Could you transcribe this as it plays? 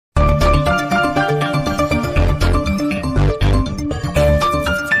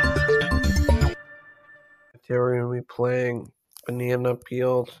Today we're going to be playing Banana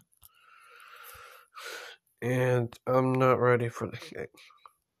Peels, and I'm not ready for the game.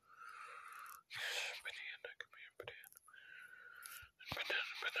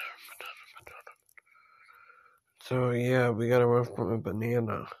 So yeah, we gotta run from a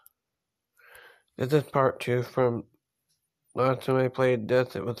banana. This is part 2 from last time I played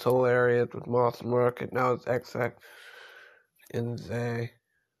this. It was hilarious with Moss and Rocket. Now it's XX and Zay.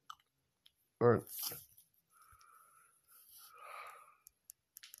 Or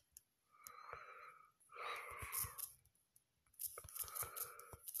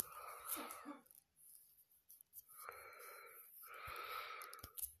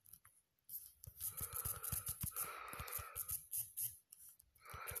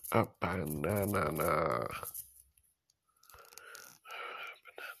a banana.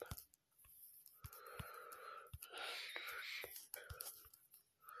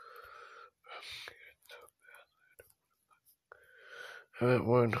 I have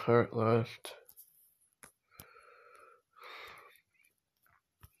 1 heart left.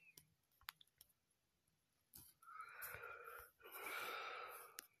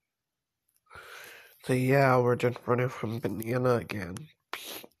 So yeah, we're just running from banana again.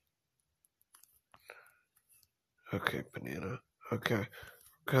 Okay, banana. Okay.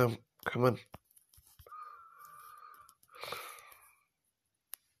 Come on.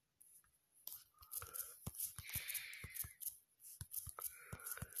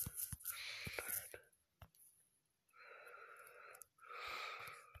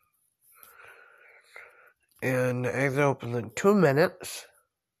 And the eggs open in 2 minutes.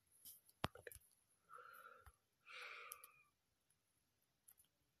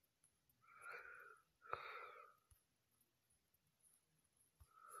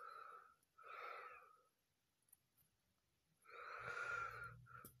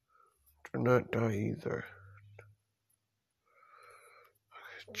 Do not die either.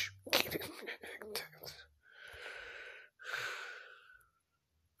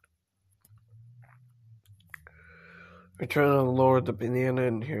 We're trying to lower the banana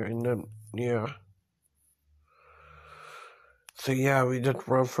in here, and then, yeah. So yeah, we just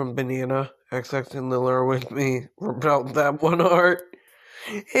run from banana. XX and Lil are with me. We're about that 1 heart.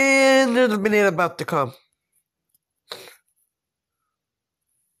 And there's a banana about to come.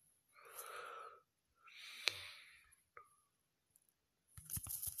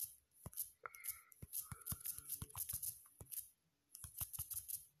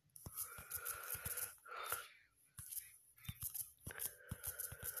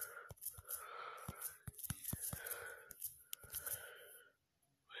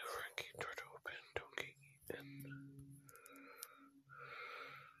 Keep the door open, don't get eaten.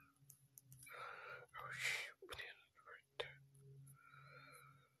 Oh shoot, banana's right there.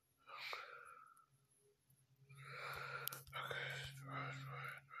 Okay,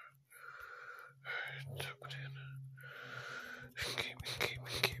 so banana. Keep.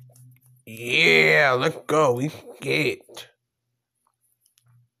 Yeah, let's go, we escaped.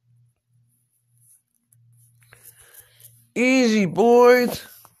 Easy, boys.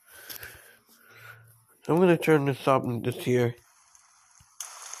 I'm gonna turn this up and this here.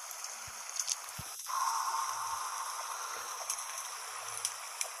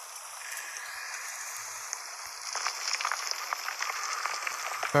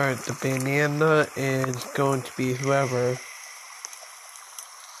 Alright, the banana is going to be whoever.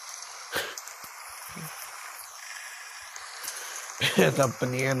 It's a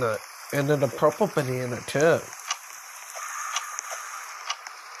banana. And then a purple banana too.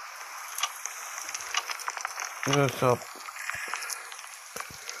 There's a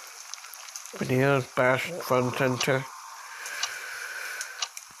Banana's Bash Fun Center.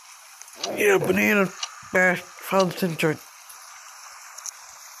 Yeah, Banana's Bash Fun Center.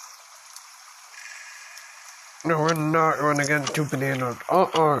 No, we're not running against 2 bananas. No.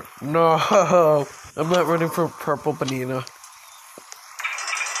 I'm not running for purple banana.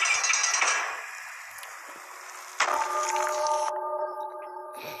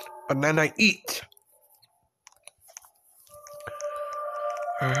 Banana eat.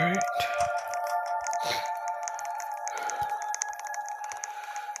 Alright.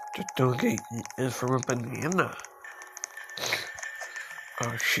 Just don't get eaten from a banana.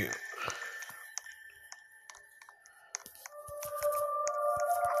 Oh shoot.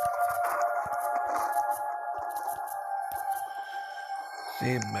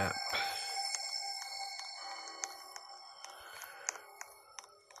 Same map.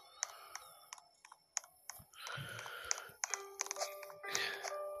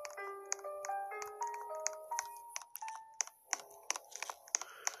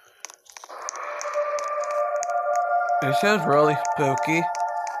 It sounds really spooky.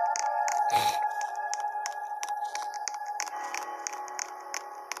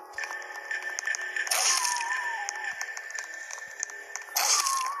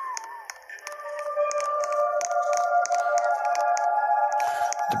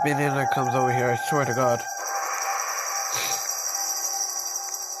 The banana comes over here, I swear to God.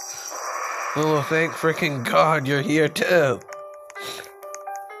 Oh, thank freaking God you're here too.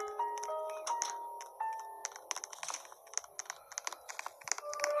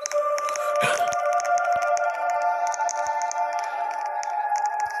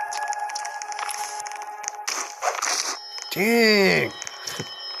 Dang.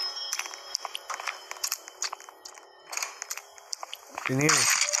 Banana.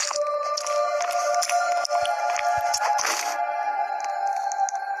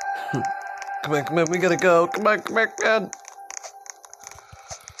 Come on, we gotta go. Come on, man.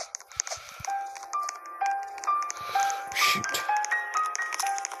 Shoot.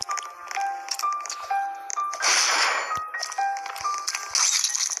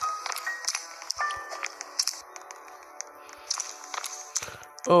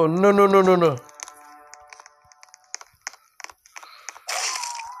 Oh, no.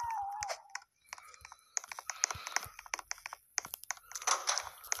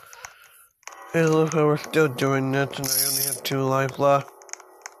 Hey, look how we're still doing this and I only have 2 life left.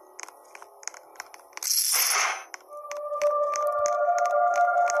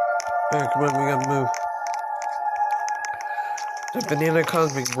 Hey, come on, we gotta move. The banana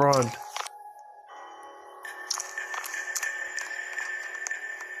cosmic run.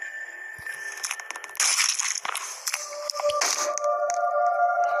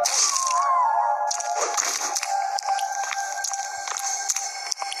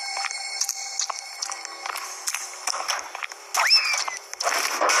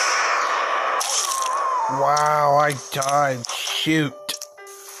 Wow, I died. Shoot.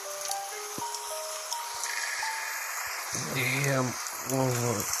 Damn.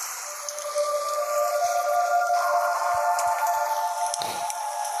 Oh.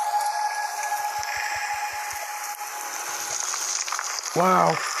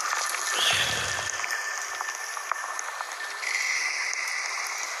 Wow.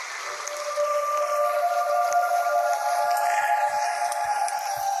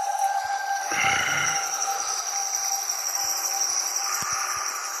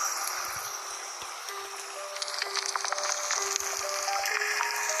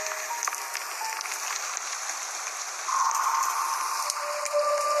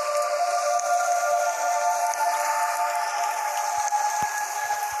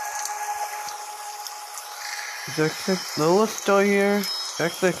 Is X6 Lola still here?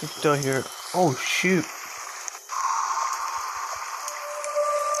 X6 is still here. Oh shoot.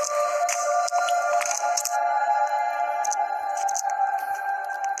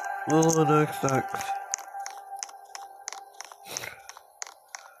 Lola and X6.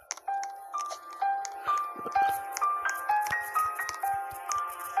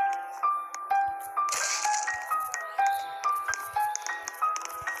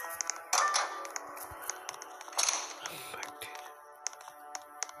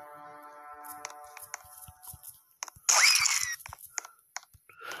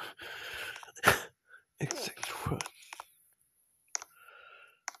 X6 run.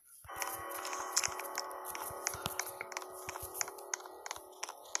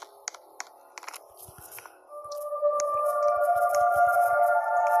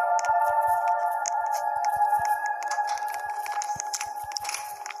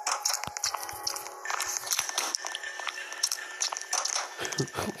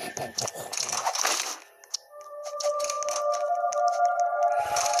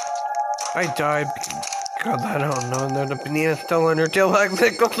 I died because I don't know. There's a banana still on her tail.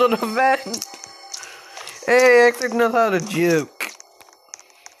 X6 goes on the vent. Hey, X6 knows how to juke.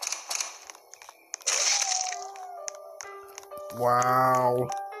 Wow.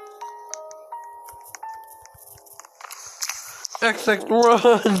 X6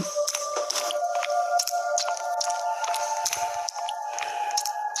 run.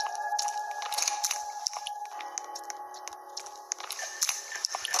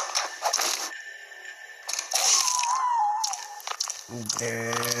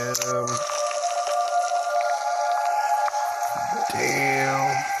 Damn.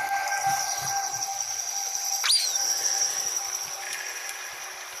 Damn.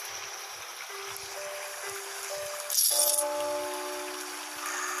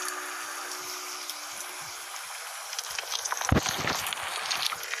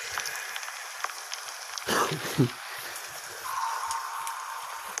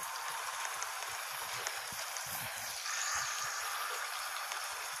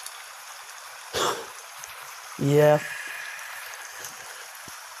 Yeah.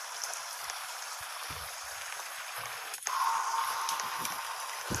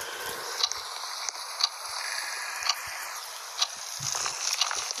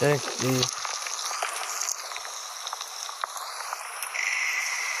 XD.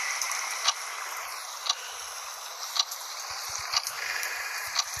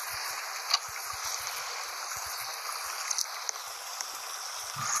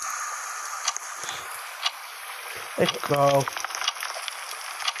 Let's go.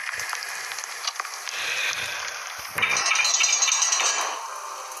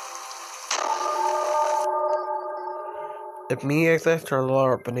 If me exits are a lot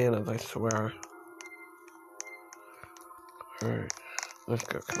of bananas, I swear. Alright, let's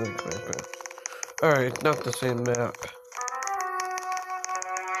go. Come on. Alright, it's not the same map.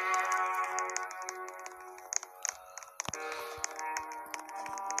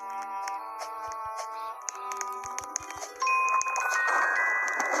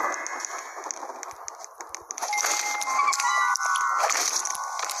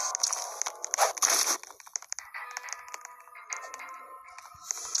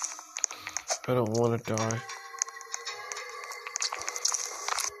 I don't want to die.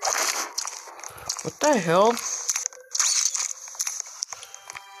 What the hell?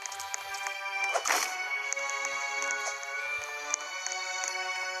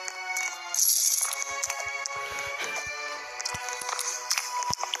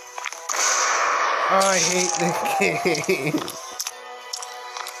 I hate this game.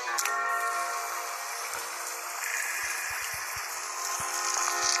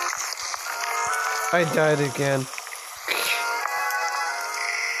 I died again.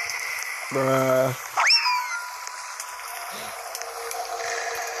 Bruh.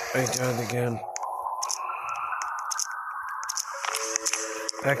 I died again.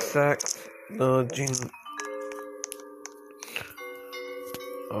 XX. No, Gene.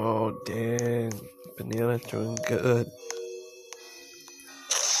 Oh, dang. Banana's doing good.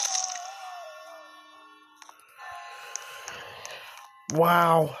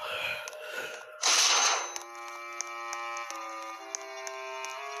 Wow.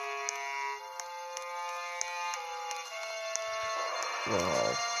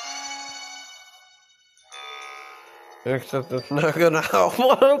 Wow. Except it's not gonna help.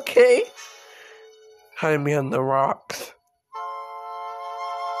 Okay. Hide me on the rocks.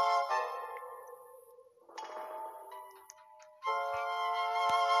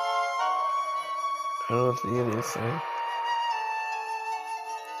 I don't see anything.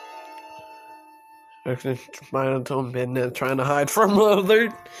 Actually, mine until midnight trying to hide from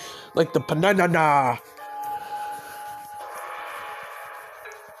others. Like the banana.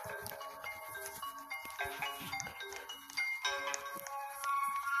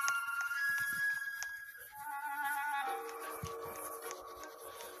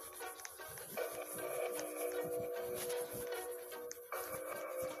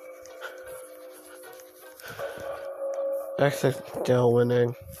 Actually, still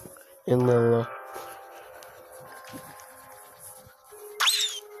winning in the.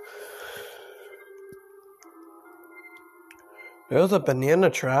 It was a banana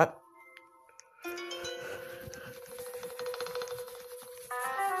trap.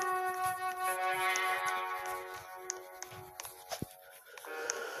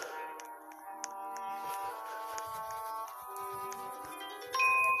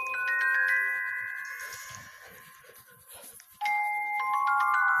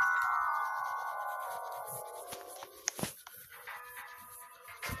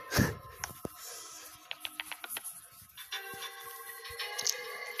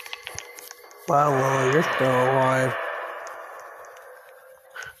 Wow, Willow, you're still alive.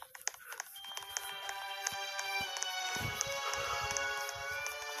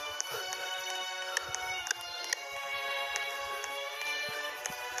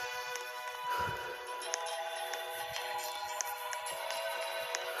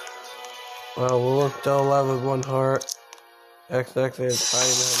 Wow, Willow's still alive with one heart. XX is fighting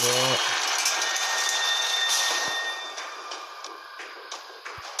that rock.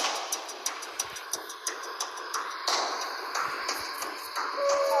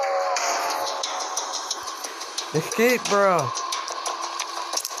 Escape, bro.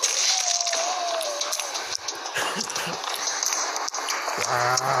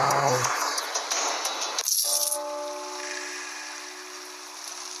 Wow.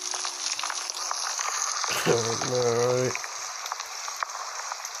 Alright.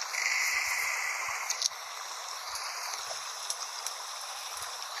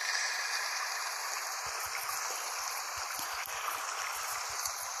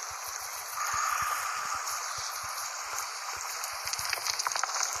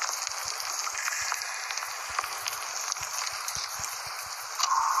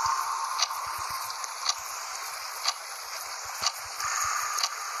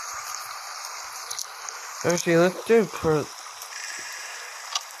 Actually, let's do for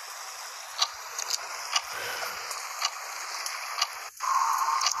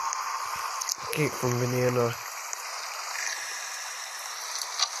escape from banana.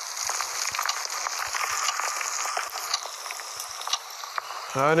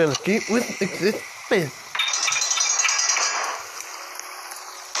 Hide and escape with existence.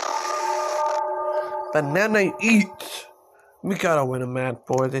 Banana eats. We gotta win a match,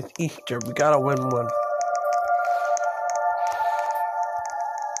 boys. It's Easter. We gotta win one.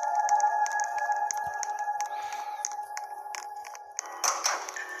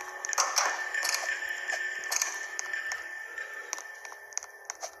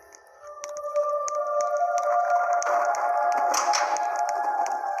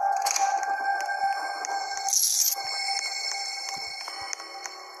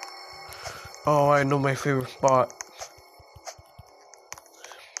 Oh, I know my favorite spot.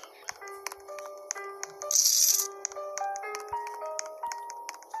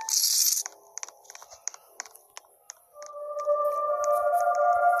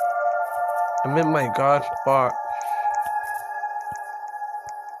 I'm in my god spot.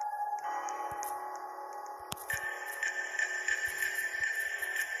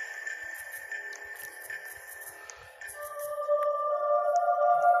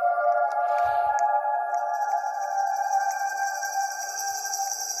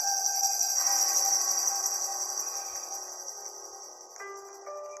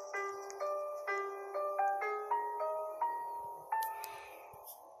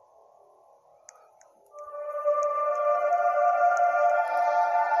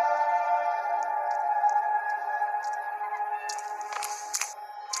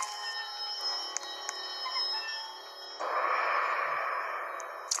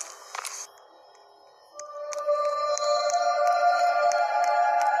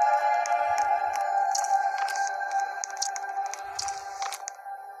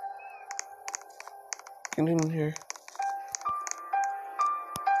 Get in here.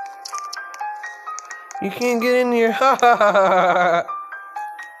 You can't get in here. Ha ha ha ha.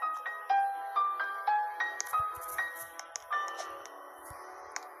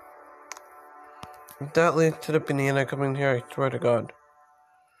 That leads to the banana coming here, I swear to God.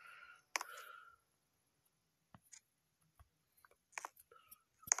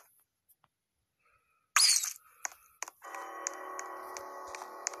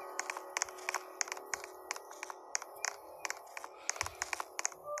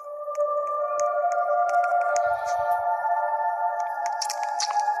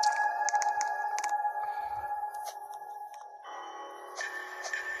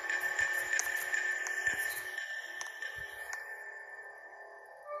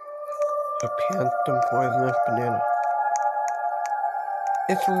 A phantom poisonous banana.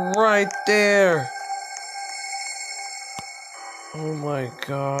 It's right there! Oh my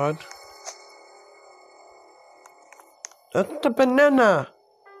God. That's the banana!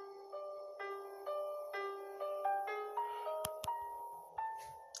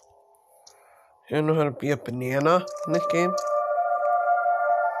 You don't know how to be a banana in this game?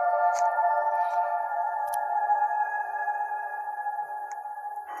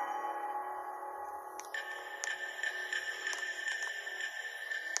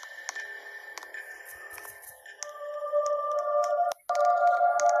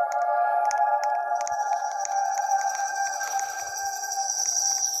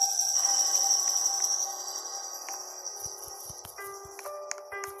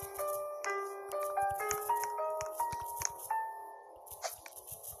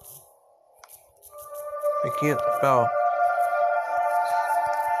 I can't spell.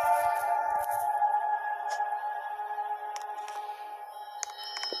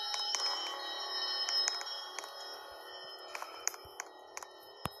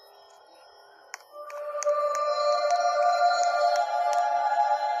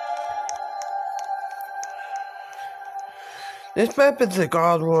 This map is a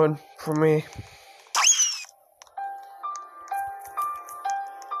god one for me.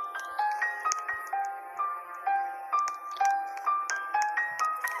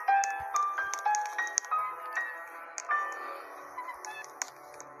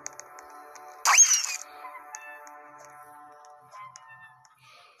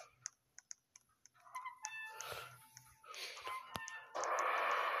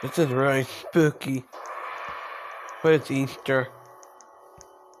 This is really spooky. But it's Easter.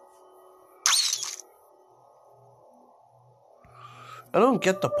 I don't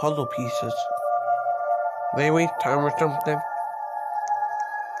get the puzzle pieces. They waste time or something.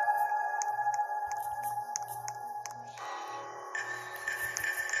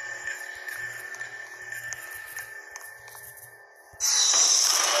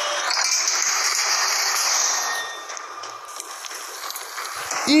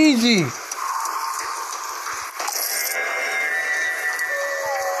 Easy!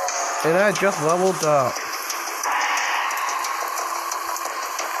 And I just leveled up.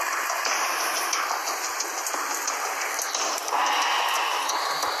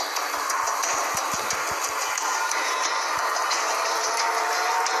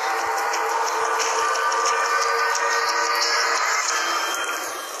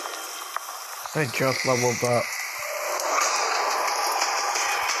 I just leveled up.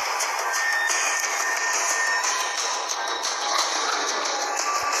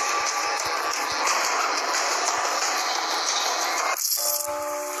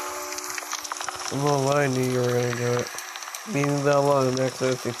 Well, I knew you were gonna do it. Meaning that alone next to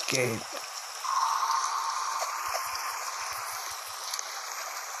this game.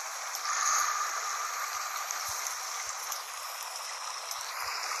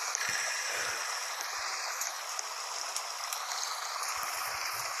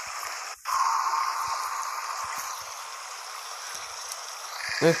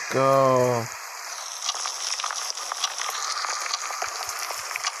 Let's go.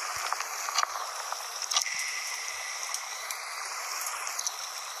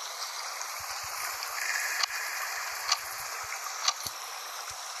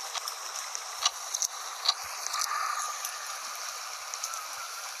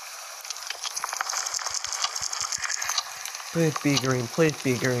 Please be green, please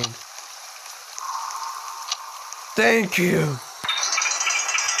be green. Thank you!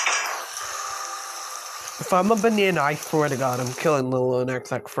 If I'm a banana, I swear to God, I'm killing Lilo and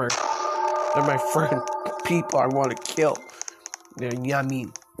XX first. They're my first people I want to kill. They're yummy.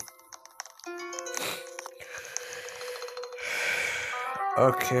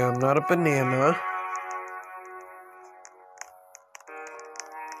 Okay, I'm not a banana.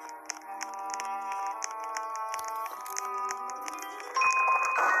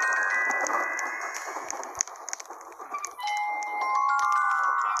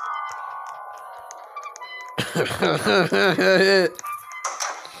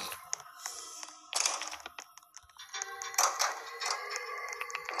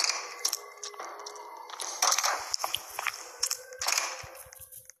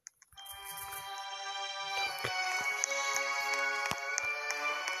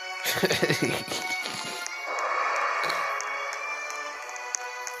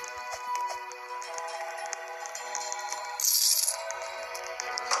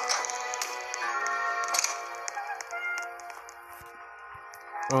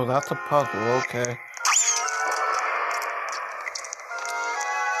 Oh, that's a puzzle, okay.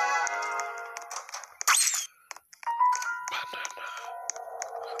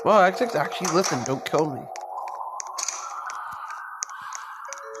 Well, XX, actually, listen, don't kill me.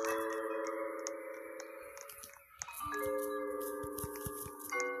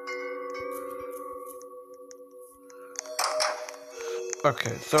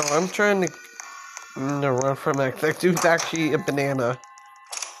 Okay, so I'm trying to run from XX, who's actually a banana.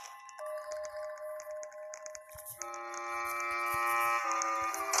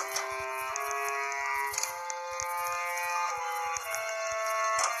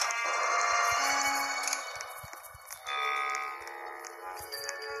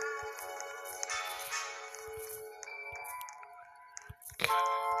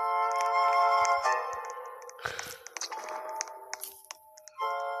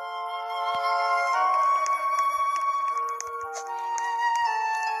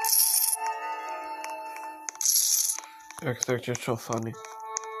 XX, you're so funny.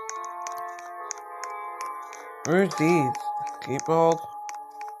 Where's these? Escape balls?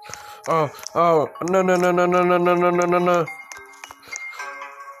 Oh, no.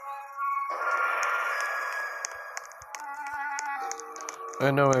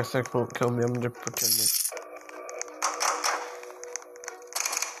 I know XX won't kill me, I'm just pretending.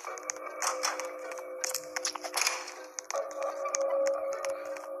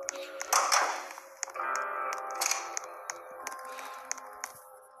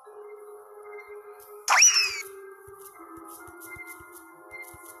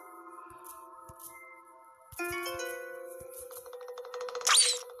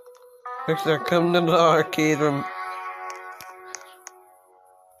 XX, come to the arcade room.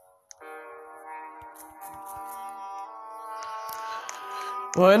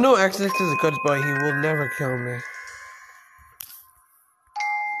 Well, I know XX is a good boy, he will never kill me.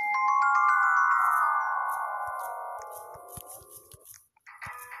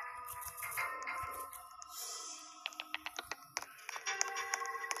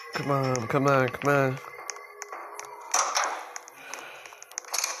 Come on.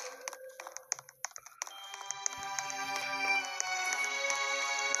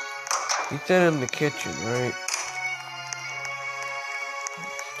 You said in the kitchen, right?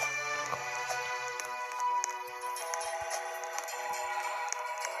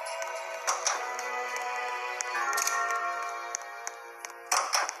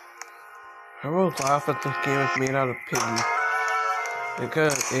 I always laugh at this game is made out of piggy.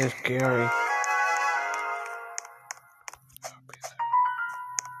 Because it is scary.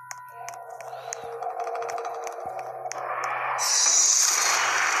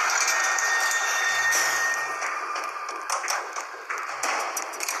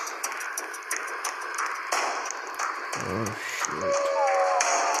 Oh shit.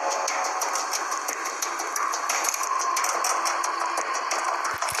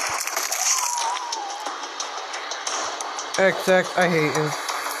 XX, I hate him.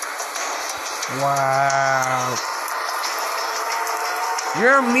 Wow.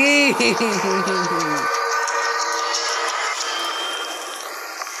 You're mean.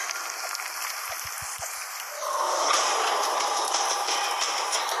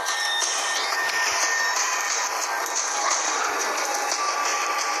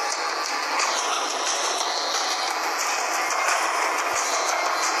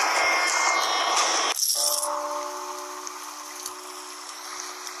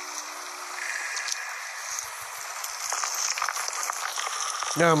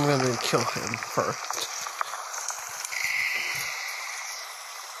 Now I'm gonna kill him first.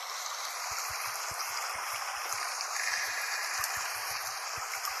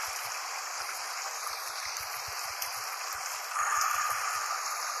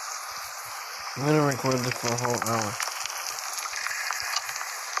 I'm gonna record this for a whole hour.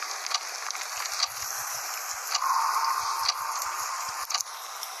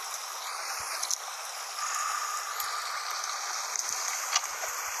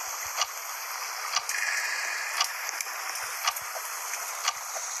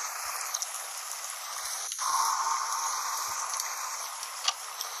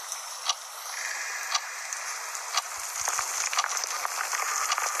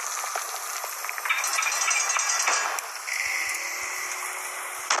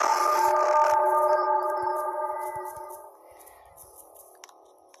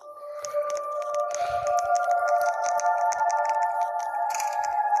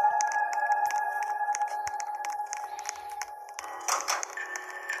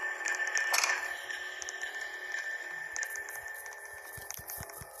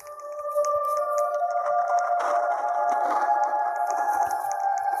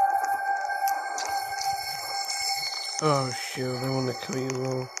 Oh shoot, I wanna kill you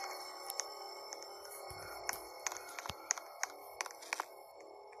all.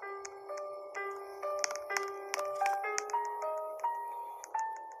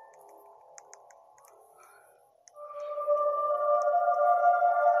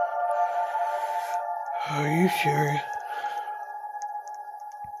 Are you serious?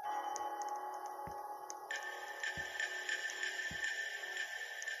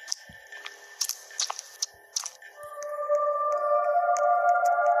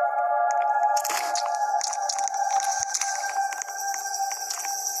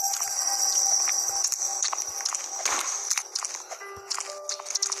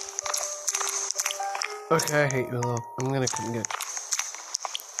 Okay, I hate you though. I'm gonna come get you.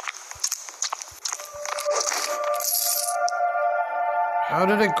 How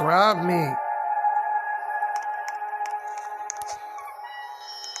did it grab me?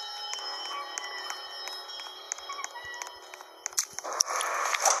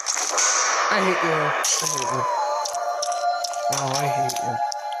 I hate you. I hate you. Oh, I hate you.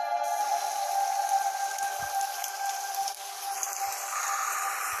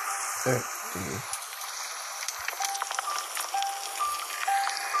 Dude.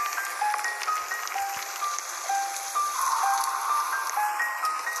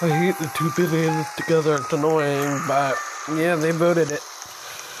 I hate the two bananas together. It's annoying, but yeah, they voted it.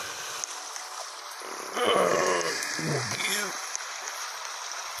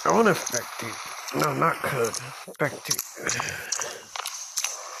 I want to spectate. No, not could. Spectate.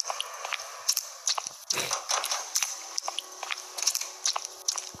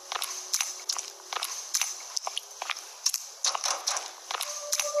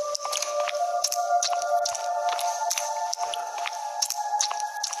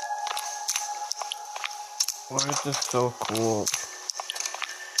 Why is this so cool?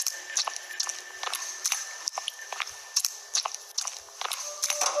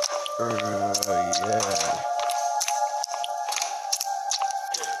 Yeah.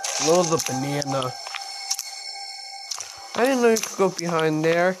 Load the banana. I didn't know you could go behind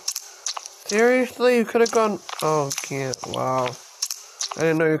there. Seriously? You could have gone... Oh, can't. Wow. I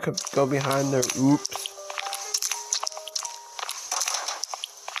didn't know you could go behind there. Oops.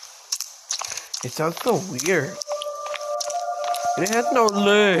 It sounds so weird. And it has no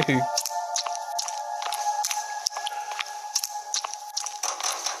legs.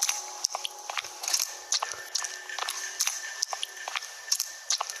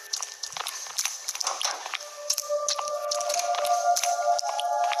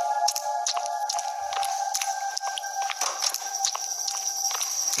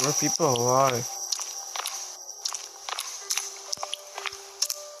 There are people alive.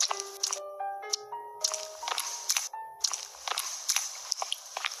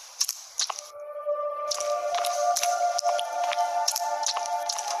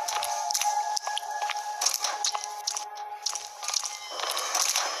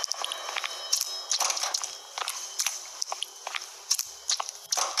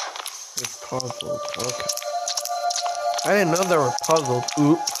 It's puzzles. Okay. I didn't know there were puzzles.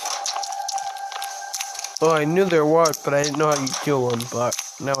 Oops. Well, I knew there was, but I didn't know how you do them. But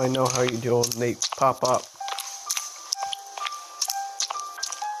now I know how you do them. They pop up.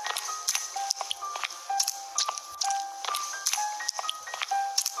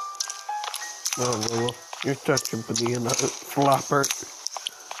 Oh, Lulu. You're such a banana flopper.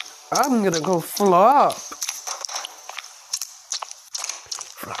 I'm gonna go flop.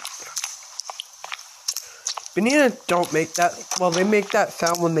 Bananas don't make that. Well, they make that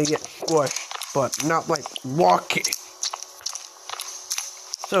sound when they get squished, but not like walking.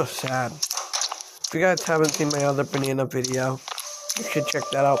 So sad. If you guys haven't seen my other banana video, you should check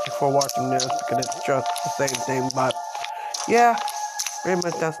that out before watching this because it's just the same thing. But yeah, pretty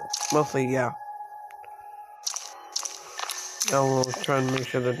much that's mostly yeah. Now we'll try and make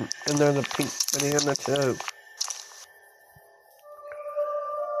sure that, and there's a pink banana too.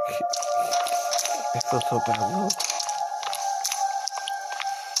 I feel so bad now.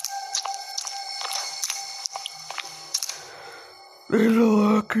 There's the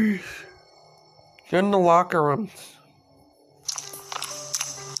lockers. They're in the locker rooms.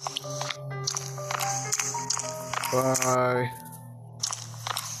 Bye.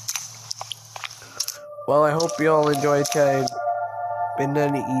 Well, I hope you all enjoyed today's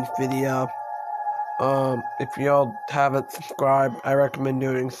Banana East video. If y'all haven't subscribed, I recommend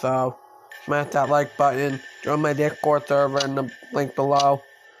doing so. Smash that like button. Join my Discord server in the link below.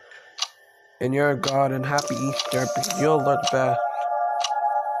 And you're a god and happy Easter because you'll look best.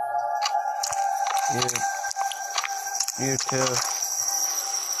 You too.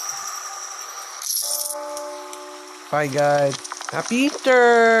 Bye guys. Happy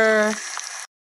Easter!